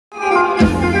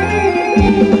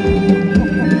เ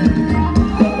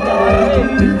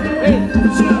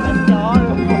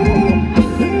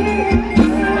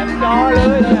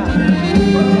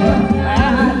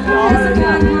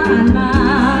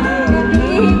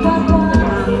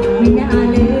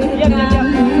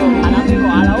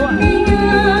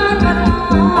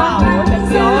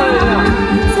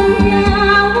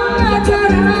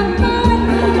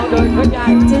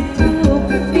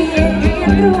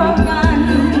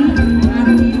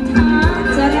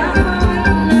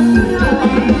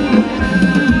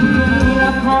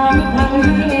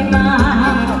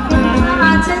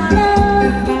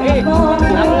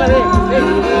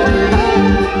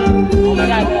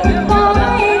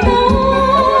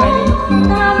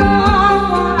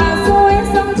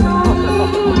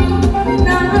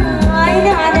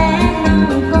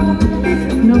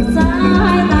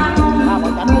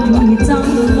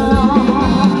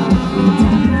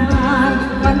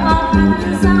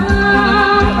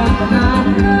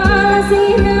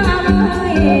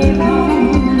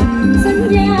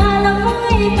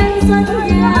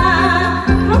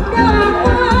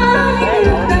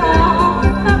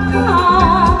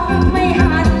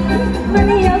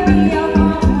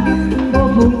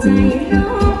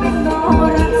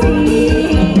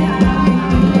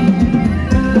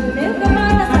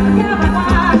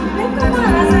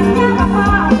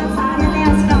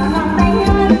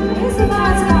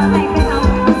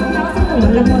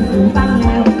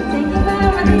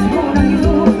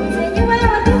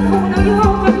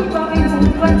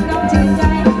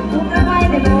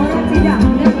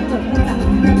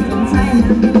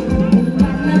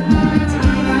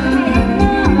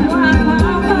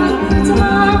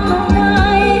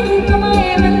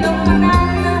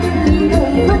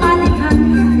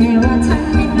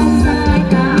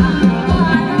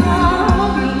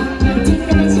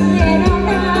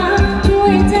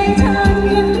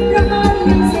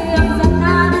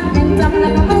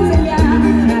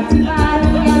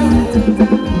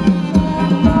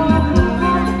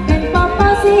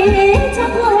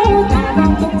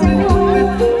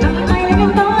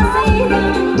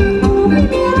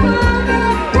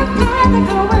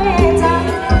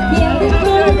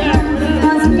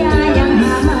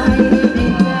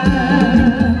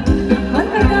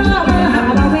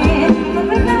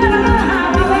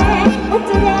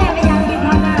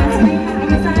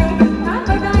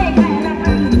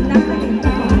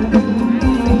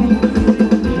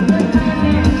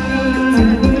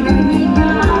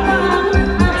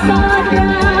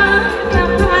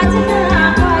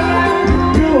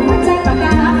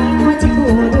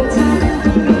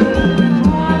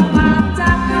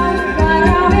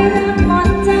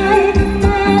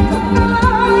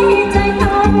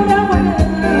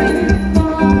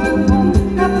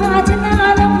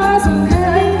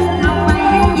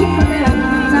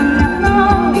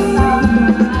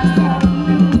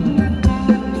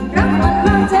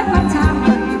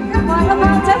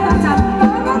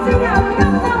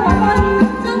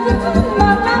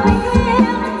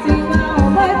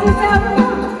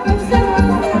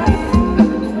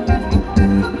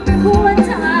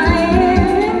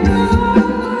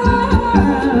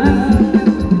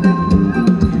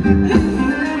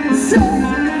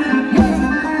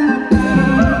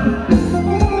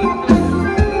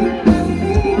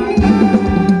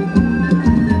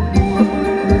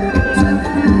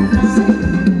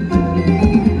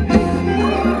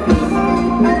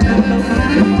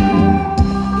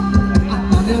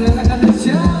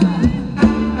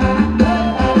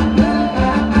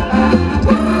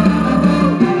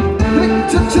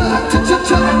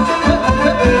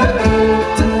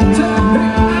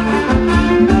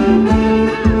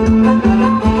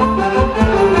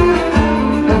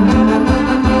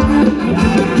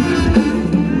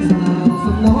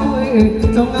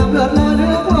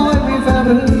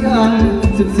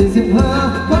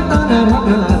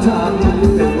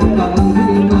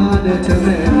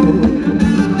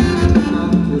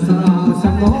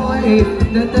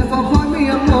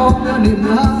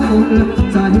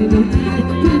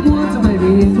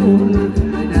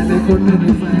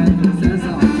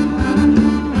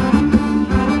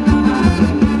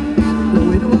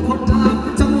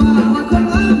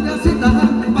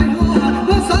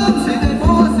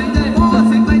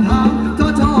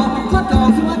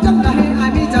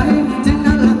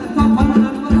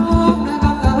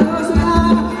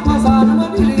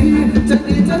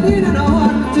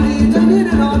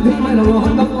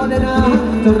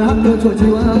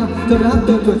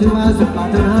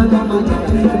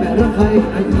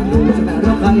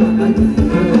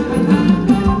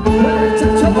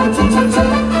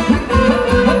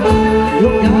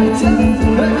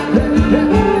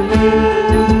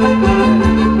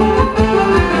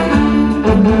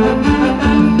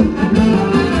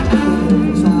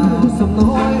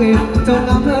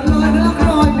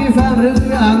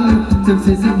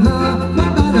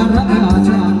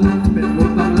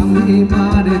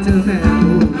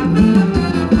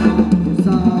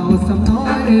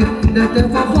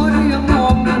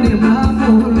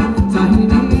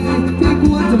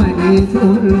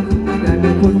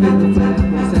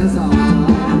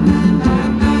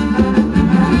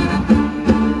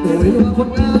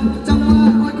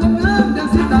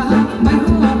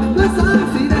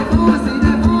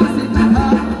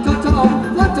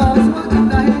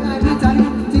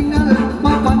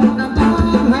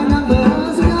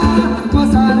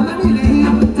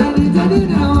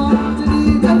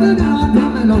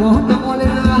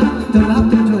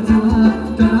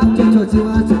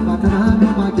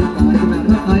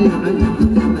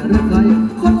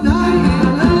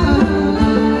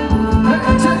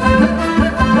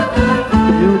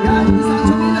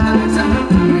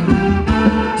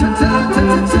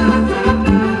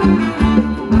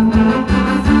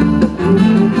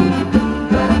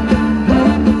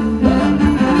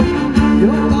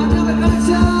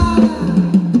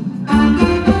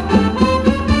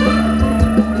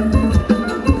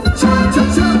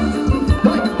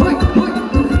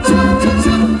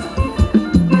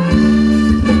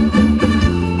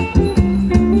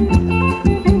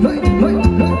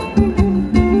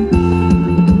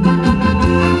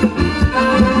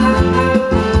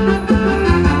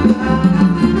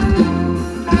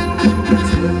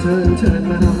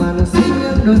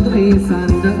นตรีสั่น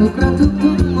เดือกระทึก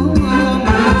ทุกมุม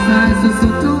สายสุ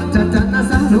ดๆโจ๊ะจัดจัดนะ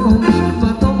สาวหนุ่มม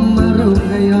าต้มมารุ่ง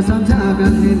ให้ยอสามชากั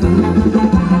นให้ดู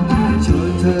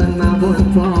เชิญมาบน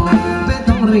ฟลอร์ไม่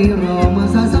ต้องรีรอมา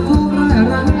สายสะโพกไร้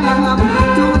รัง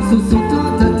โจ๊ะสุดๆโจ๊ะ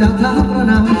จัดจัดท้ากระ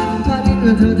นำถ้าดิ้น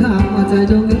เธอทำมาใจ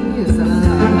ดวงนี้สา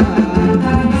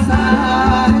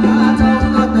ยตาจ้อ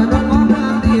งแต่รถมองทา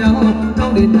งเดียวต้อง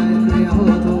ดินใจเดียว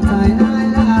ถูกใจอ้า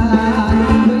ย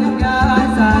เมื่อยังย้าย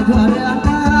สายทั่วเรื่อง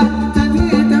ใจพี่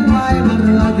เต็มไว้มาเ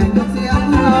รือแข่งกับเสียง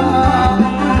ร้อง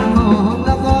มองแ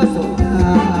ล้วก็ส่งตา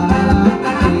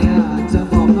ที่อยากจะ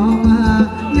บอกน้องมา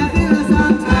อยากให้เราสา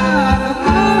มชาติ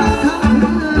ทั้ง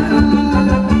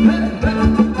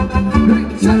คืน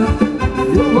ฉัน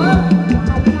อยู่ว่า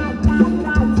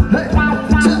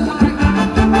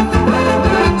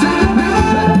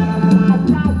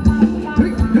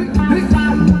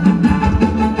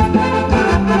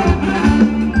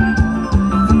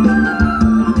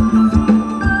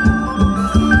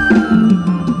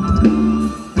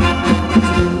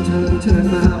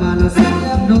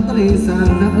สั่ง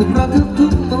นักประทึกทุ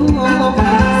กมุม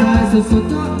สายสุดๆ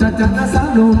โจ๊ะจัดจัดนะสาว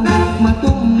หนุ่มมา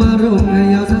ตุ้มมารุ่งให้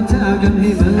ยาวสัญชากันให้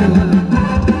เมื่อ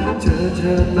เ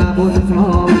ชิญมาบนฟลอ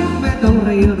ร์ไม่ต้อง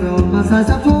รีรอมาสาย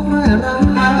สะโพกไร้รัง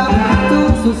โจ๊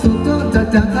ะสุดๆโจ๊ะจัด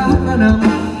จัดท้ากระน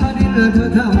ำถ้าดิ้นเธอ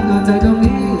ทำก็ใจตรง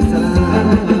นี้สา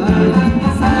ย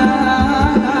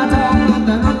ตาจ้องแ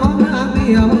ต่รถมองทางเ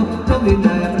ดียวต้องดินใจ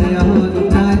เปลี่ยวต้อง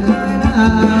ใจอ้า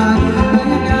ยไม่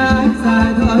ง่ายสาย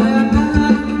ทั่วเรื่อง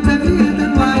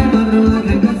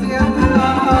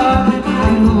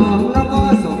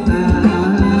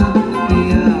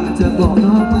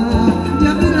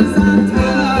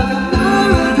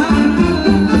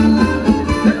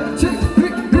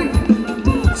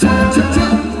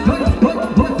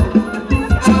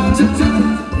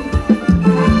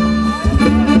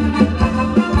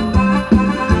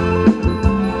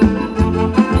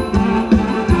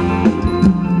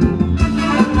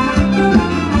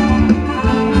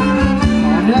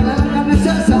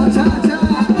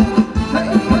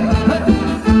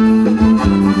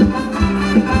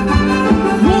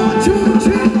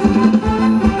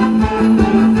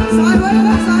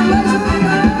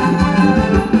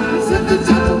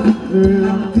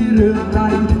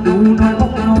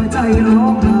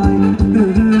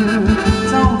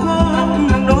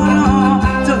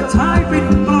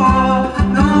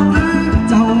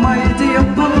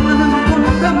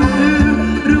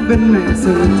เป็นแม่เ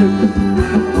สือถึง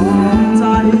ต่อใจ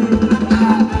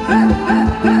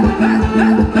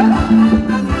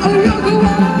เอาอย่างกู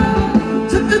ว่า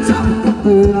ฉันจะจำเ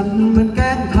ตือนเหมือนแก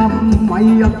ล้งทำไม่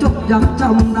อยากจดยังจ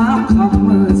ำน้ำคำเ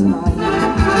มื่อใส่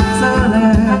เสื้อแล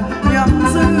ยัง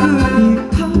ซื้ออีก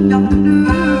ทั้งยังดื้อ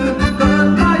เกิน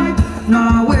ไปหน้า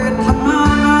เวทนา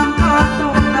งานตาตร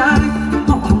งไหน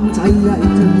ต้องทำใจใหญ่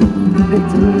จนได้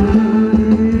เจอ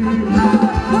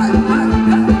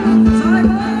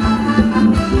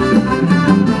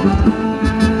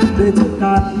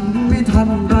ไม่ทัน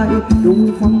ไรดู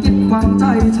ความคิดความใจ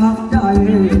ชักใหญ่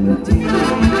จริง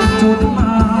จดหม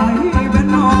ายเป็น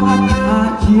นอนอา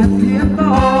จเขียนเพียง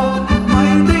ต่อไม่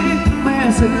ดีแม่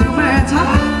สื่อแม่ชั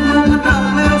กลงดัง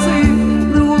แล้วสิ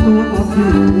รู้ตัวก็คื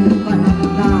อไป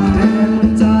หน้าแห่ง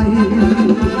ใจ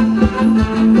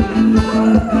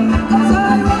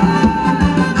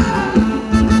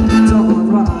จอด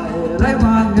ไรไรว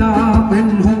านยาเป็น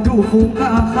หงอยู่ฟูก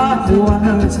าคาดหัวเ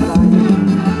นื้อชาย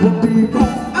พวกปีก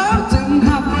จึง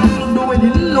หักด้วย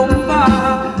ลิ้นลมบ้า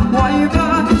ไว้บ้า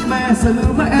นแม่สื่อ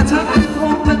แม่ชักค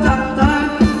งมาจับตา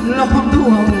ล้อมด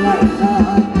วงไหลตา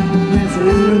แม่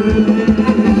สื่อ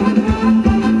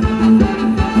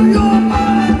โยม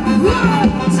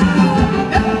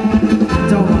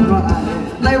เจ้าก็อาย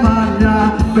ไล่วานยา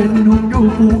เป็นหุ่นอยู่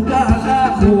ฟูกล้าฆ่า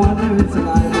ขัวเนื้อสล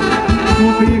ายพว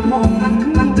กปีก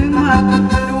จึงหัก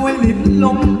ด้วยลิ้นล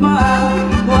มบ้า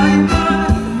ไว้บ้า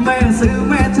นแม่สื่อ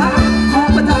แม่ชัก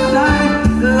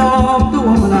ล้อมตัว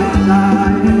ไหลตา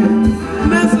ย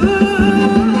แม่ซื้อ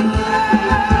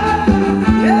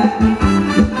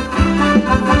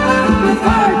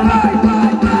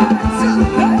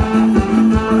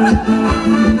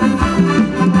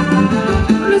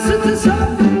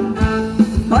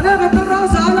ตอนนี้เป็นนักร้อง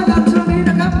สาวระดับช่วงนี้น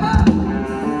ะครับ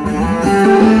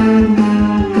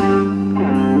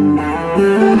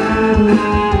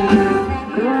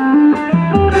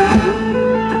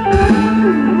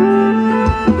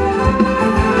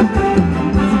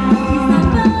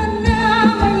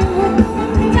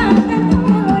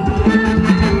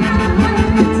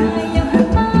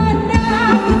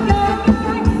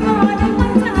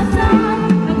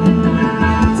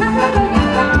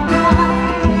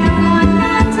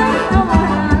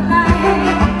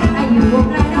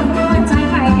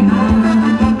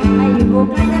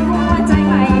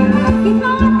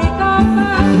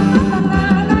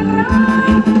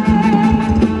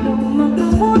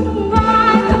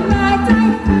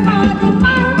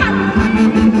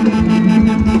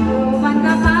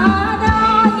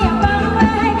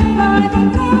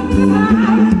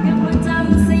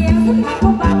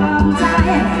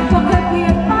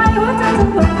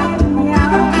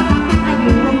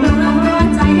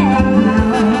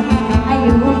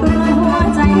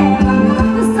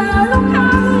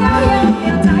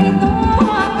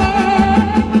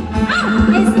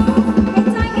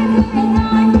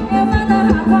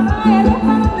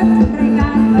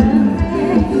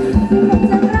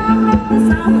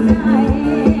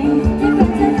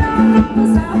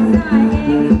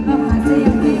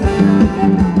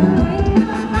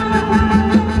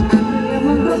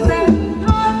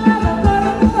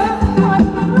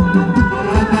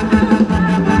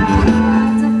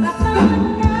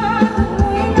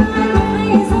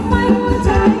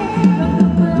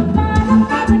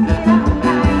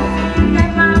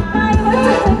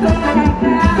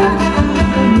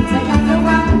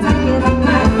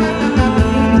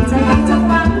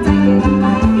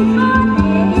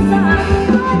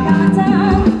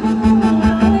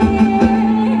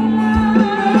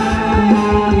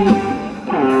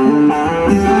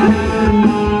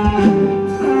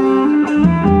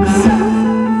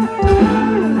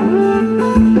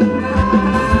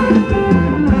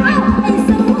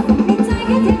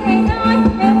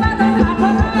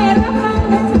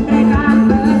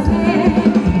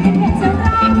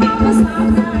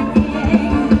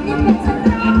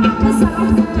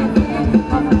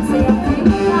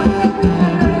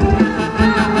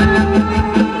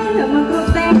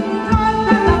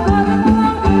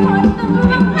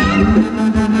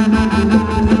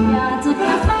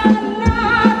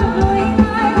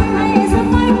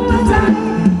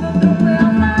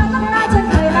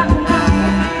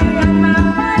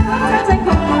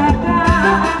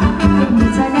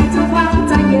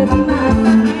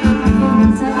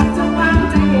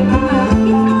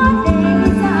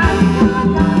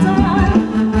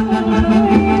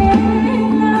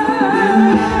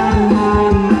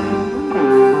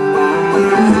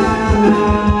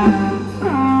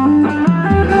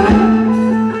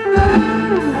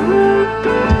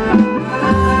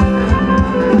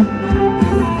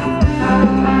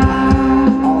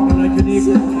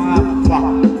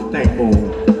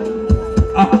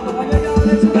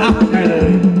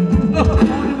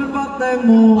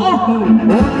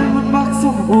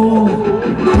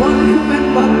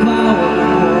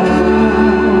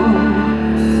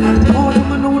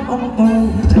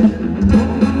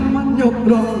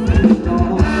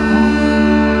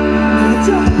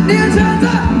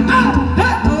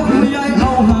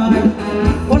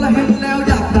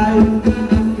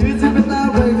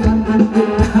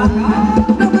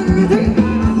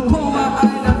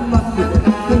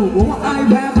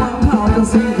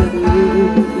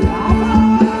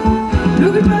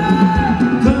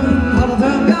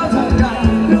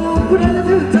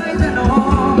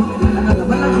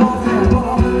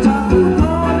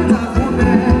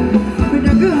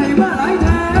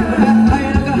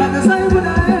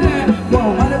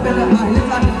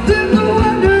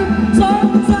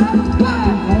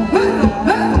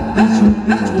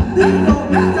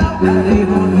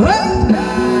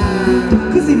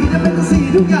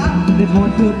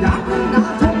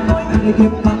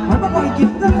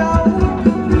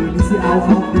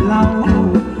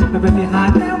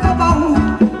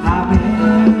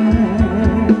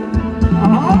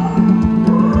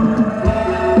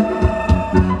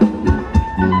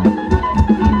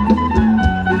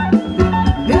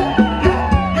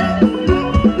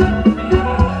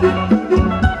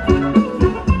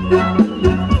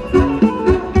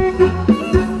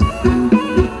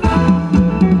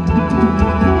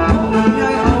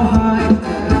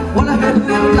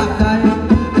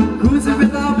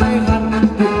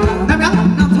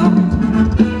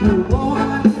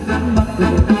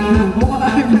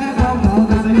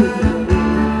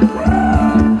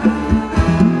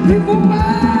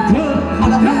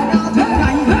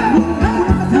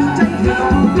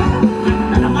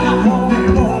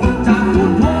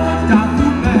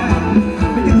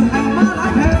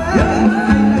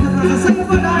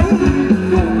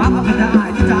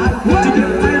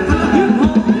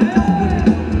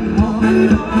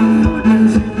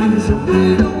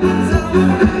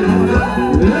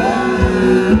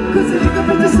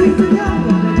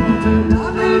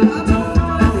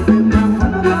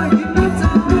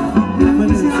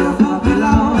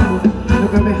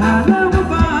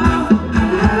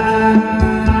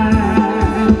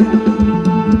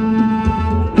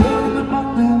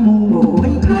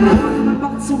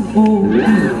โอ้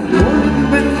คน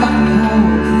เป็นบังเขา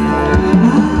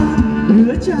เหลื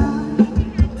อใจ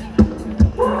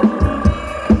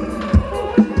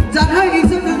จัดให้อีก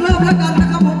สักหนึ่งรอบแล้วกันนะ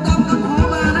ครับผมตามคำขอ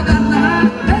มาแล้วกันนะฮะ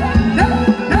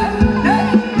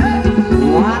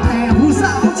ว่าแต่ผู้ส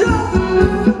าวเจ้า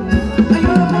ไอ้โย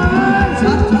มา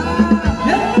ชัดๆ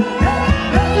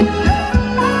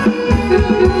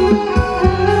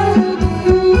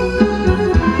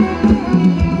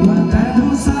ว่าแต่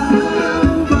ผู้สาว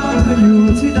บ้านก็อยู่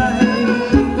ที่ใด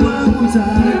ว่าผู้ชา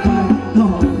ยไปน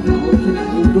อนเราที่ไหน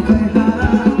ก็ไปหา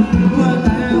ว่าแ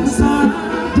ต่ผู้สาว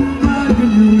บ้านก็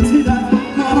อยู่ที่ใด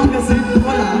ขอกระซิบ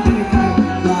ว่าหลานไม่ใคร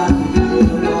บ้านก็อ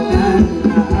ยู่รอบนั้น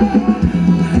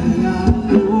อยาก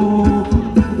ดู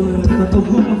เปิดประตู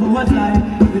หัวใจ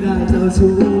ไม่ได้เจ้า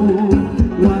ชู้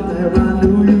ว่าแต่บ้าน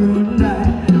ดูอยู่ไหน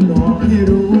บอกให้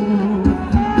รู้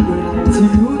เวลาที่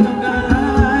อยู่ตรงไหน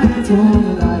โทรม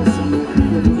าได้เสมอ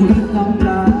อย่าพูดน้ำต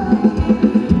า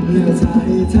เหลือใจ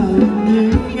ทำยั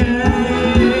งไง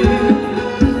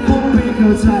ผมไม่เข้า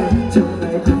ใจทำไม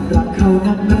คนรักเขา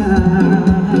นักหนา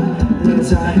เหลือใ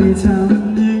จท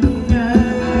ำยังไง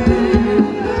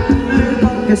หรือต้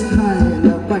องแค่ใช่แ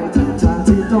ล้วไปทำทาง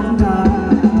ที่ต้องการ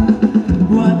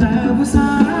ว่าแต่ผู้สา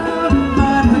วบ้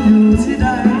านมันอยู่ที่ใด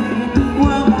ว่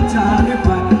ามันจะได้ไป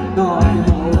นอนเม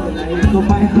าไหนก็ไ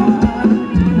ปหา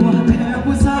ว่าแต่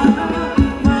ผู้สาว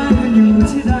บ้านมันอยู่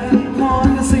ที่ใดขอ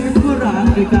กระซิบว่ารัก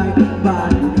ไกลๆบ้า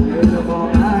นอยู่จะบอก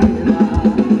ให้มา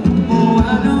โอ้ว่า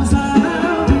น้องสา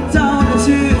วเจ้าจะ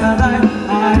ชื่ออะไร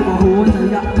อายว่าหูจะ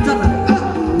อยากจะไหน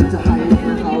จะให้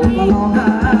เขามาลองหา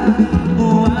โอ้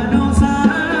ว่าน้องสา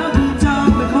วเจ้า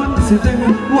เป็นคนสตึง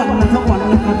วันละทั้งวัน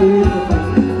ละก็ดี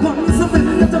คนสตึง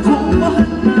จะคงมาหั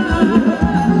นมา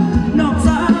น้องส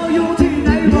าวอยู่ที่ไหน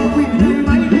บอกพี่ได้ไหม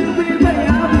เดี๋ยวพี่ไปห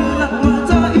าเพื่อหลักว่าเ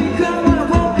จออีกครั้งว่า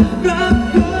พบรัก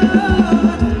เธอ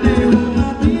ในวัน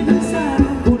นี้ที่แสน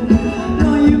อุ่นร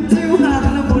อยยิ้มที่ห่าง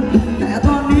ละมุนแต่ต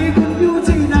อนนี้คุณอยู่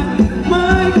ที่ไหนไม่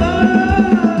เคย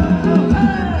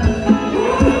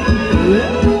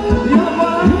อย่าว่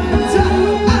าฉัน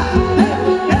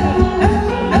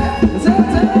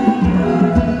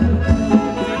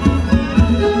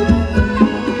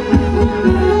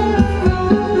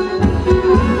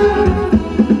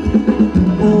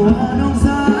โอ้ว่าน้องส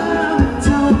าวเ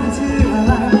จ้าเป็นชื่ออะไ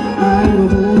รอายว่า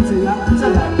หูจะอยากจะ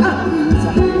ได้จะ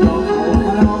ให้ลองเขาม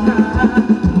าลองหา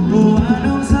โอ้ว่า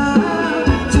น้องสาว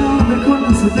เจ้าเป็นคน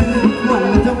สตึงวัน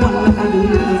ละทั้งวันละก็ดี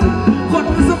คน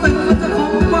สตึงจะค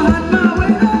งมาหันมาไว้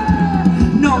ได้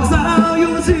น้องสาวอ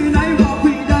ยู่ที่ไหนบอก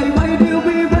พี่ได้ไหมเดี๋ยว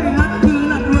พี่ไปหาคือ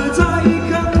หลักว่าใจอีก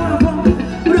ครั้งว่าผม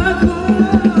รักเธอ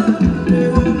ใน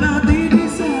วันนาทีที่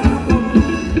แสนอุ่น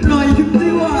รอยยิ้ม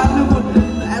ที่หวานละมุน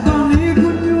แต่ตอนนี้คุ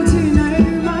ณอยู่ที่ไหน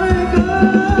ไม่เคย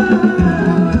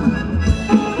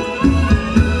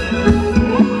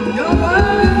อย่าว่า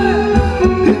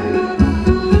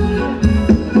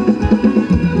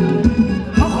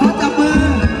เขาขอจับมือ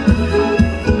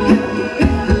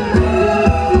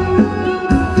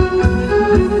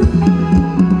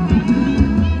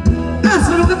ส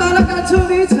นุกกันต่อแล้วกันช่วง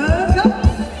นี้เชิญครับ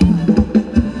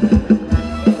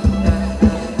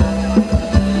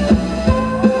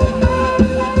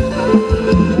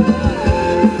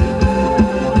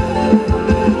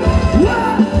ว้า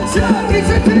วเชิญอีก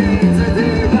สักที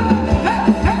มา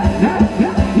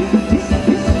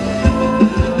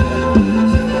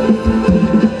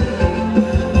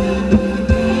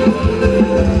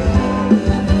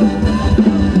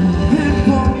เห็นผ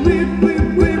มวิบวิบ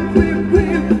วิบวิบวิ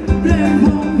บเพลงผ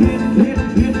มฮิตฮิต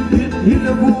ฮิตฮิตฮิตแ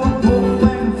ล้วพวกผมแ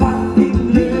ม่งฟังอีก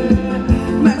เลย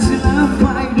แม็กซ์ลาไฟ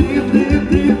ดิบดิบ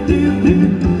ดิบดิบดิ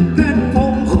บเต้นผ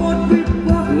มโคตรวิบ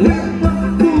วับวิบวับ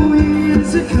กูยิน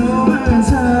สักเขามา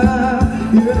ถาม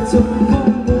เยือนจนผม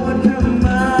ปวดขึ้นม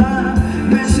า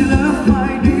แม็กซ์ลาไฟ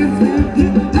ดิบดิบดิบดิ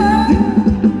บดิบ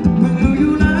มึงรู้อ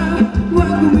ยู่แล้วว่า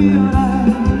กูมีอะไร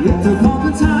อยากจะบอก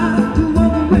กับเธอกูว่า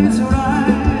กูไม่เท่าไร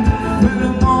มึงล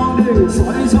องมองดิสว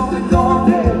ยชมเป็นกอง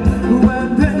ดิกูแหวน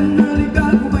เพชรนาฬิกา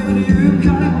กูไม่ได้ยืมใค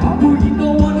รผู้หญิงก็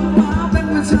วนมาเป็น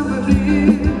มาทำแบบนี้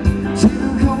ฉัน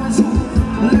เข้ามาชม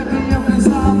และก็ยังไม่ท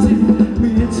ราบที่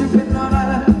มีชีวิตอะไร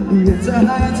อยากจะใ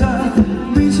ห้เธอ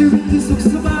มีชีวิตที่สุข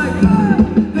สบาย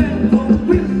เล่นผม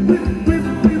วิบวิบวิบ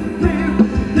วิบวิบ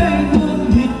เล่นผม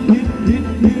ฮิตฮิตฮิต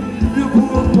ฮิตเรื่องพ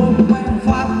วกผมแม่ง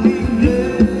ฟังอีกเลย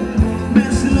แม่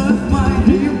สเลิฟไม่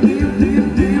ดิบดิบดิบ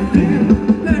ดิบดิบ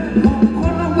เล่นผมค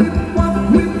นละวิบวับ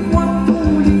วิบวับผู้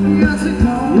หญิงอยากจะเ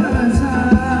ข้ามาถา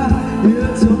มเยือ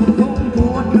นจนคงป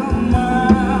วดเข้ามา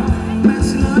แม่ส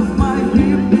เลิฟไม่ดิ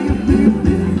บดิบดิบ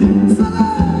ดิบดิบสลา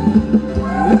ย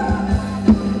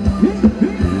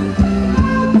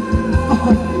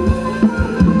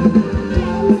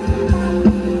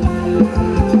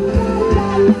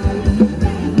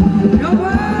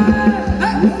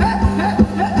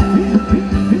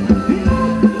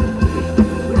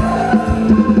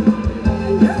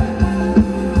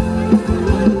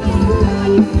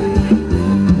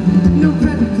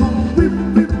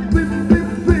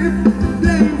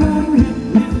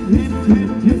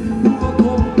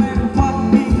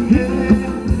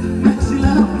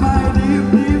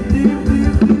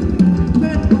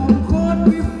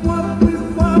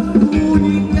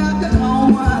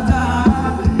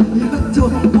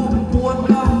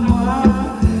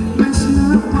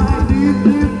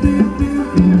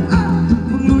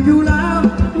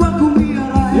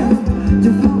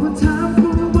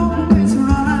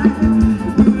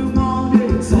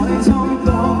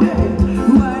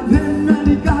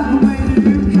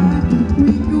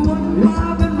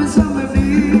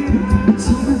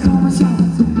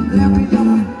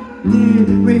ดี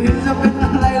ไม่เห็นจะเป็นอะ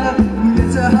ไรละอยาก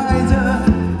จะให้เธอ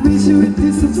มีชีวิต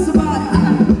ที่สุขสบาย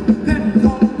เล่นก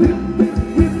องวิบวิบ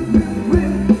วิบวิบวิ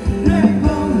บเล่นก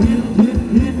องฮิตฮิต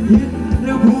ฮิตฮิตแ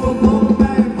ล้วพวกผมไ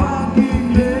ม่ฟังกิน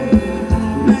เลย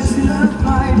แม่ศิลป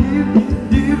ะดิบ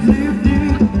ดิบดิบดิ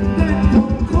บเล่นผ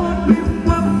มโคตรวิบ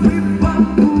วับวิบวับ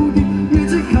ผู้ดีไม่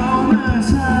ใช่เขามา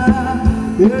ช้า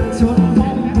เดือดจนผ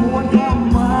มปวดเข้า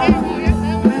มา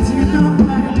แม่ศิลป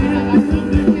ะดิบดิบ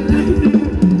ดิบดิบ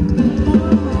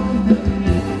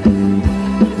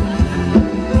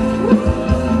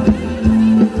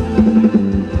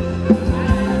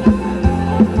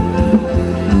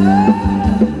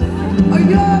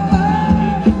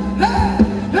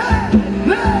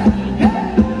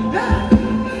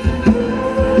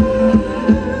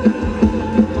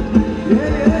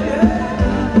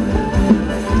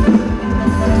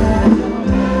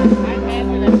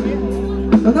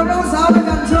เราต้องร้องสาวด้วย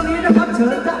กันช่วงนี้นะครับเชิ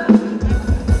ญจ้ะ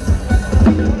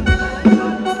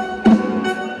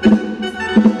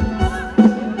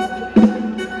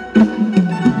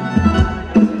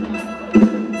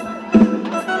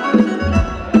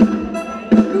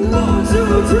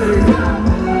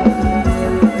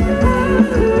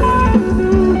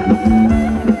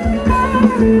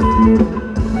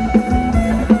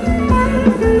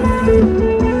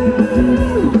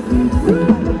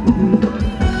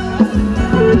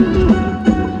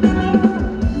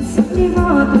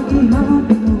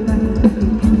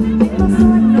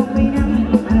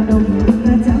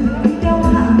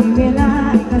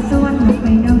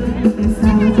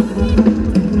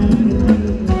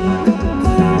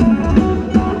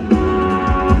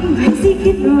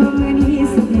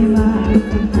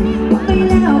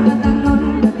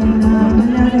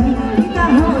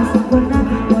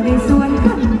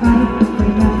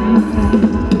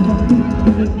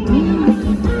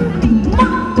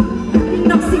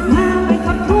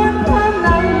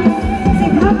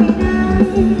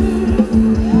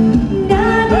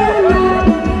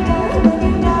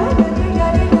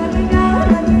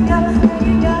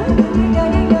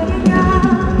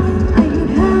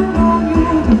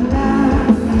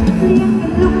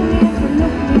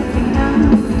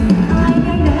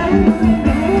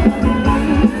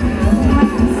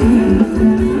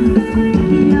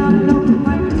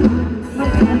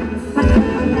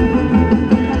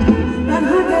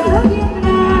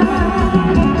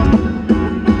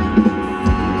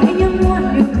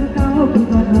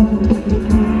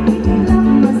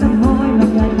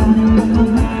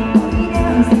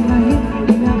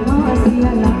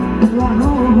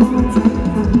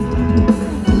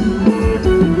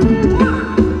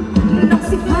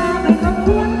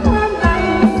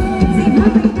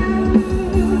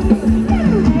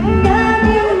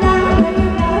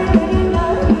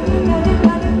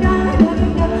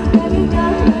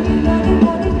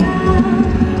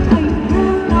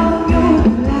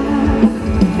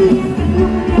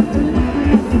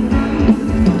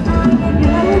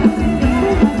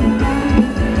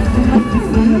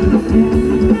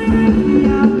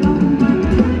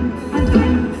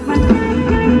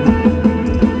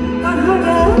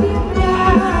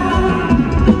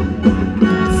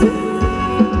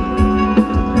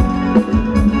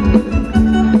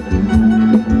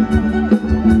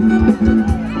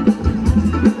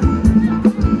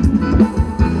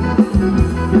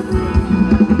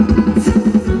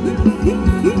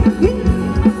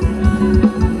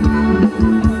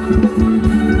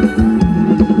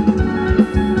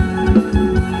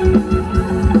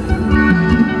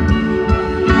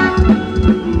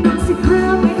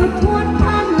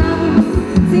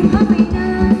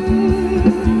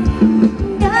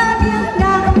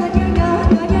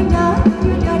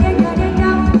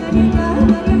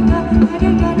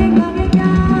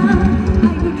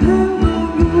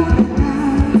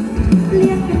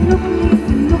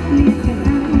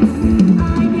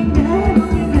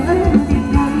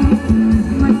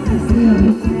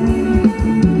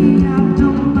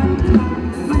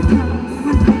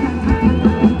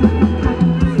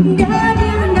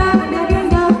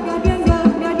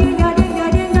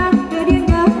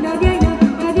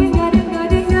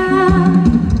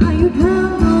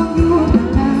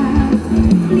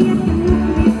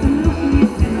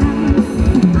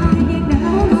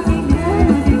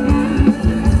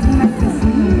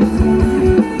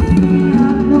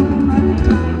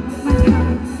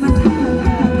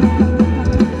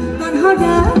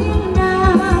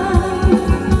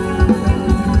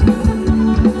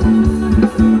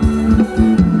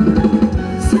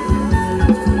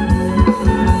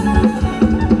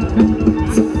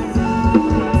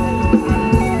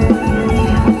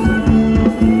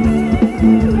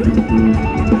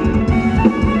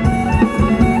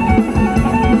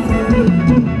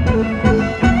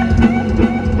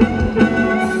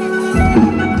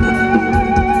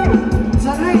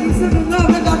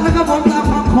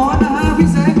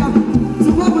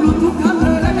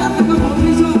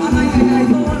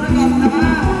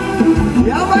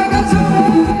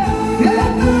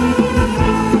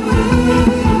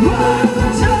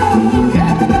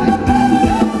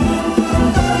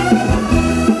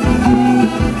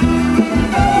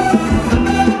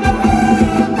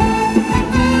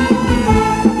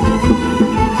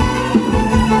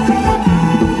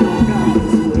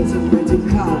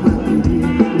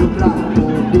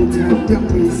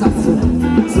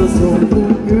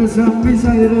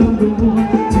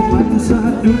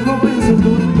ดุดก็เป็นสะ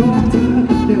ดุดของเธอ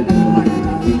เดินไป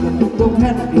กับตกลงแ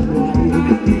ผ่นดินไหว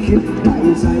ที่คิดได้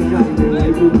ใจใครไม่ไหว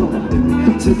ผู้ก่อน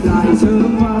จะได้เธอ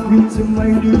มาพี่จะไม่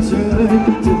ดูเฉย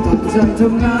จะตั้งใจท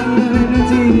ำงานเลยนะ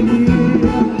ที่นี้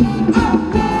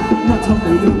มาทำใ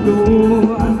ห้เราดู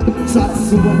สัด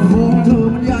ส่วนของเธอ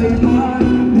มันใหญ่มาก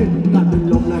เห็นกันเป็น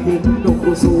ลมและเห็นนก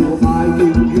ก็สู้ตายยิ่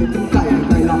งเห็นไก่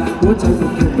ละหัวใจมั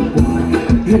นแข็งกว่า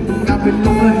เห็นกันเป็นล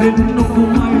มและเห็นนกก็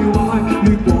ไม่ไหว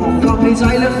รีบบอกความในใจ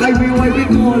และใครไม่ไหวไป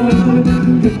ก่อนเลย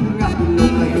เห็นกันเป็นล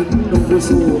มและเห็นนกก็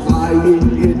สู้ตายยิ่ง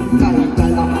เห็นไก่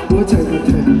ละหัวใจมันแ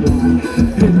ข็งกว่า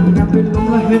เห็นกันเป็นลม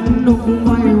และเห็นนกก็ไ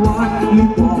ม่ไหวรีบ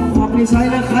บอกความในใจ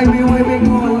และใครไม่ไหวไป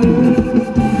ก่อนเลย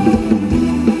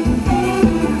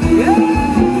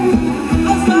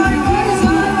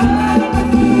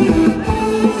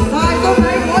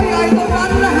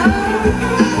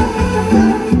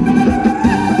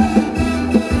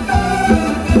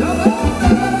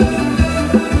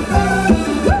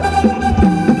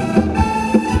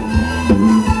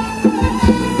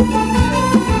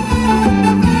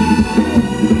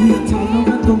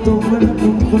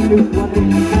คนหนึ่งวันหนึ่ง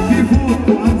ที่พูดค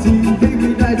วามจริงที่ไ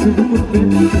ม่ได้จะพูดเป็น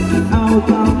เอา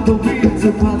ตามตรงนี้จะ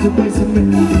พาเธอไปสมัย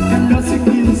กันแล้วสิ่ง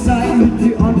ที่ใส่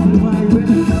ที่อ่อนไหวเว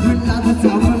ลาเธอถ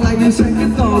ามอะไรฉันก็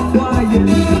ตอบว่าเย็น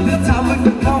เธอถามมัน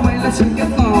ก็เข้าไหมแล้วฉันก็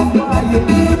ตอบว่าเย็น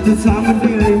เธอถามมันเห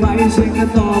นื่อยไหมฉันก็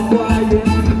ตอบว่าเย็น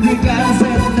คือการเส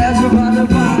ร็จแล้วจะพาเธอ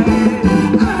ไป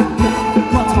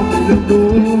ว่าทำให้เราดู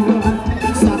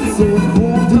สัดส่วนขอ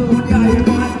งเธอใหญ่ม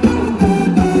าก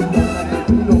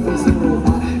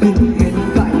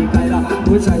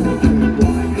หัวใจมันเกิดไหว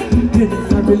เห็นใค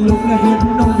รเป็นลมและเห็น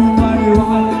น้องดูไม่ไหว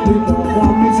ไม่บอกควา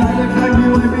มในใจและใครไม่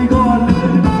ไหวไปก่อนเล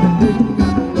ยเห็นกัน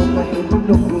ลมและเห็น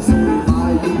น้องดูสู้ตา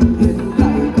ยเห็นไก่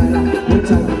ละหัวใ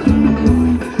จมันเกิดไหว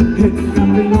เห็นกัน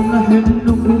เป็นลมและเห็น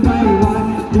น้องดูไม่ไหว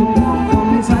ไม่บอกความ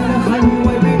ในใจและใครไม่ไหว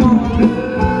ไปก่อนเลย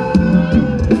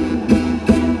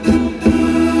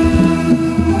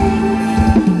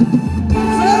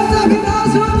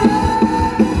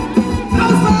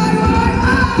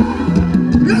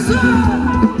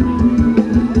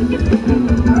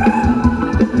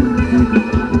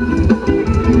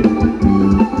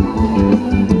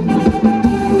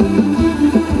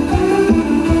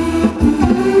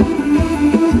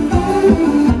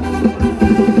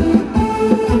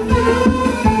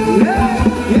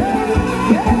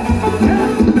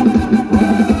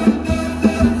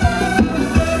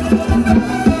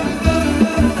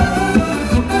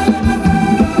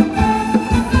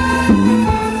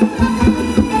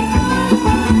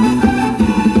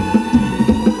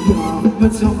มั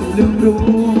นทำให้เรื่องรู้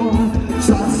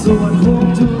สัดส่วนของ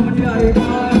เธอมันใหญ่ม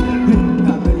ากเห็น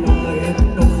กันเป็นลมและเห็น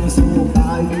นกมาสู้ต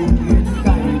ายเห็นไ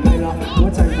ก่ละหัว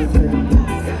ใจมันแข็งกว่า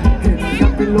เห็นกั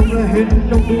นเป็นลมและเห็น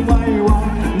นกดูไม่ไหว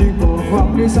รีบบอกความ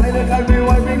ในใจและใครไม่ไห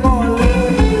วไปก่อนเลย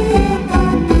เห็นกั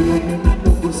นเป็นลมและเห็นน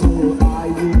กมาสู้ตาย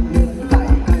เห็นไก่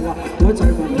ละหัวใจ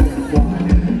มันแข็งกว่า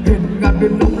เห็นกันเป็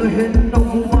นลมและเห็นนก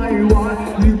ดูไม่ไหว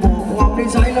รีบบอกความใน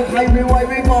ใจและใครไม่ไหว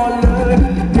ไปก่อนเลย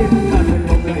เห็นกันเป็น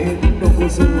ลมและเห็น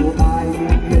สู้ตาย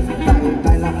เห็นไ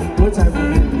ก่ละหัวใจมัน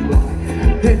แข็งกว่า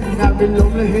เห็นงานเป็นล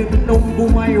มและเห็นนมกู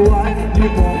ไม่ไหวรี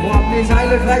บบอกความในใจ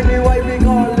และใครไม่ไหวไป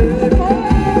ก่อนเลย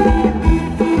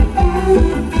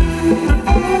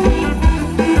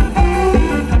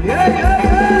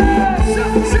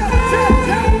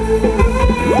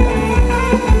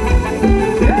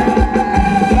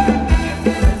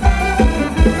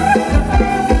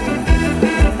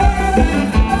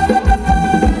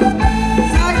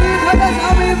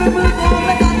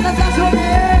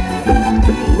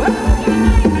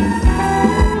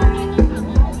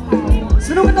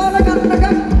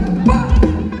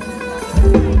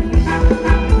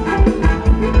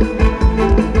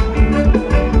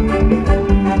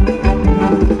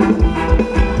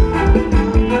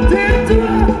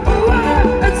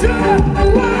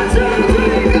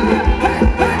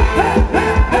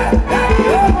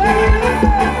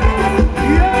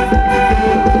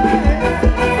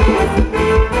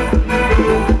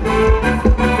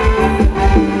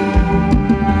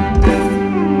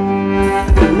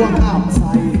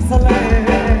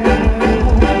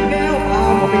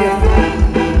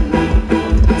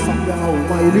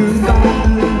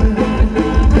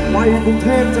กรุงเท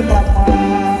พจะกลับมา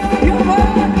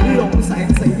หลงแสง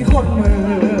สีคนเมื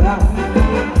อง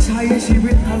ใช้ชี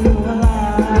วิตทะลุทะลา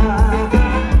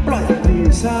ปล่อยปี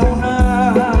ชาวนา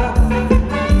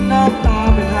น้ำตา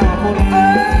เป็นหาหมด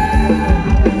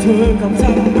เธอกำจ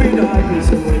ำไม่ได้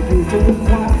ช่วยดูทุก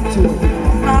วันช่วย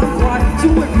น้ำควาย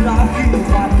ช่วยลาขี้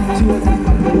ควายช่วย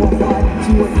มันหัวควาย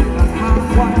ช่วยมันทาง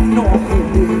ควายน้องเคย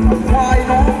ดูควาย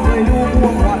น้องเคยดูหัว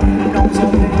ควายน้องชอบ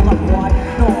เล่นตัดควาย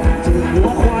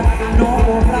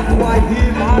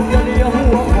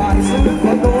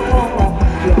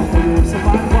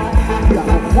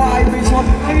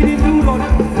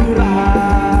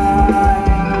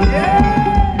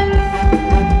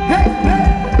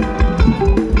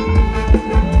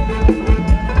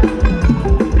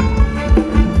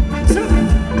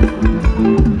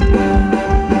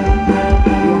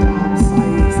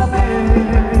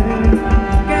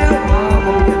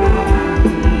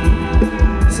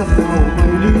ฉันเอาไม่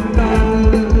ลืมตา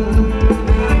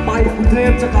ไปกรุงเท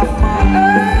พจะกลับมา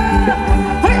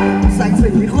เฮ้ยใส่สี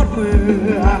โคตรมือ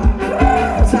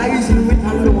ใช้ชีวิต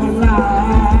ฮันลุฮันลา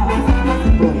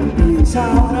ปล่อยปีชา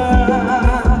วนา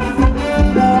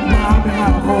เดินมาเป็น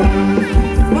5 คน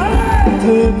เธ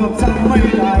อกับจำไม่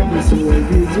ได้ไม่สวย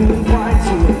พี่จูงควาย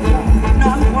ช่วยน้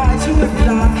ำควายช่วยด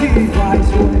าขี้ควาย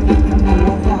ช่วยขันหั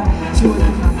วควายช่วย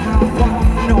ขันน้ำควาย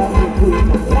น้องไม่คุย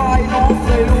กับควายน้องเค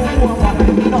ยรู้ว่าควาย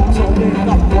น้องชอบเล่น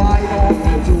กับควายน้องเค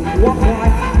ยจูงหัวควาย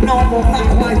น้องบอกรัก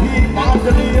ควายพี่ปานจ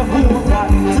ะเลี้ยงหัวควาย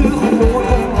ซื้อของโดน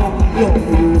ของน้องหลงอ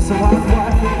ยู่สะพานควา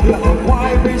ยเพื่อเอาควา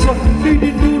ยไปชนที่ดิ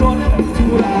นทุรนทุ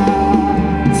รา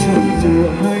ยฉันจะ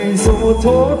ให้โซโท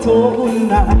โทคุณ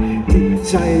นาติด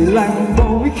ใจแหลงบอ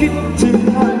กไม่คิดถึง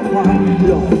น้องควายห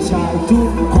ลอกชายทุ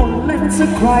กคนเล่นสัก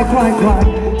ควาย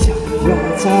จับรา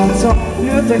ชาจับเ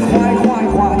นื้อแต่ควาย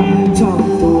จับ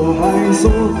ตัวให้โซ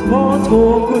โทโท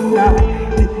คุณนา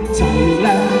ติดใจแหล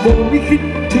งบอกไม่คิด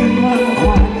ถึงน้องคว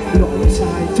ายหลอกช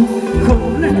ายทุกคน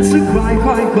เล่นสักควาย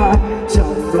จั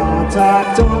บปลาจาก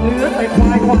จอเนื้อแต่คว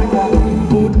าย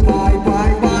พูดบาย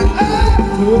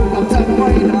เธอกับฉันไม่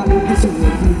นานที่ช่ว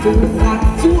ยที่จูงควาย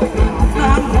ช่วย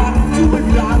น้ำควายช่วย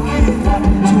ล้างขี้ควาย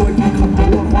ช่วยขับตั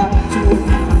วควายช่วย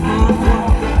น้ำควาย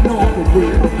น้องเค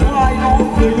ยดูควายน้อง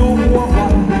เคยดูหัวควา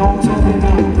ยน้องชอบเล่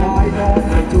นควายน้องเ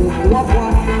คยจูงหัวควา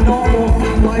ยน้องบอก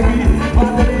ควายพี่มา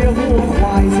จะเลี้ยงหัวคว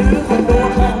ายซื้อคอนโด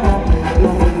ของน้องล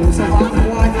องอยู่สะพานค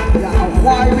วายอย่าเอาคว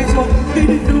ายไปชนที่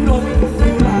ดินดูดนดู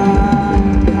ลา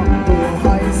ทำตัวไฮ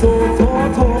โซโ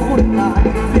ทคุณนาย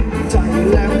ติดใจ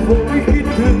แล้วผมไม่คิด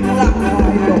ถึงหลักควา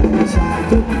ยดอกชาย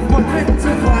ทุกคนเป็นเ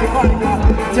สื้อควายกัน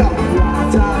จับลา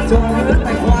จากจอเนื้อแ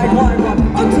ต่ควายวัน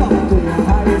เอาจับตัวไฮ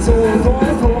โซโ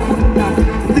ทคุณนาย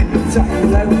ติดใจ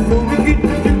แล้วผมไม่คิด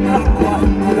ถึงหลักควาย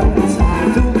ดอกชาย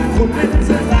ทุกคนเป็นเ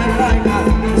สื้อควายกัน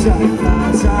จับลา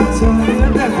จากจอเนื้อ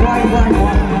แต่ควาย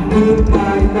พูดบา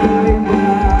ย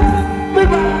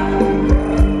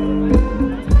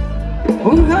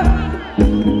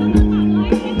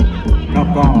ครับ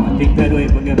ก็ทิ้งเธอด้วย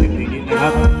ผลงานเพลงนี้นะครั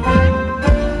บ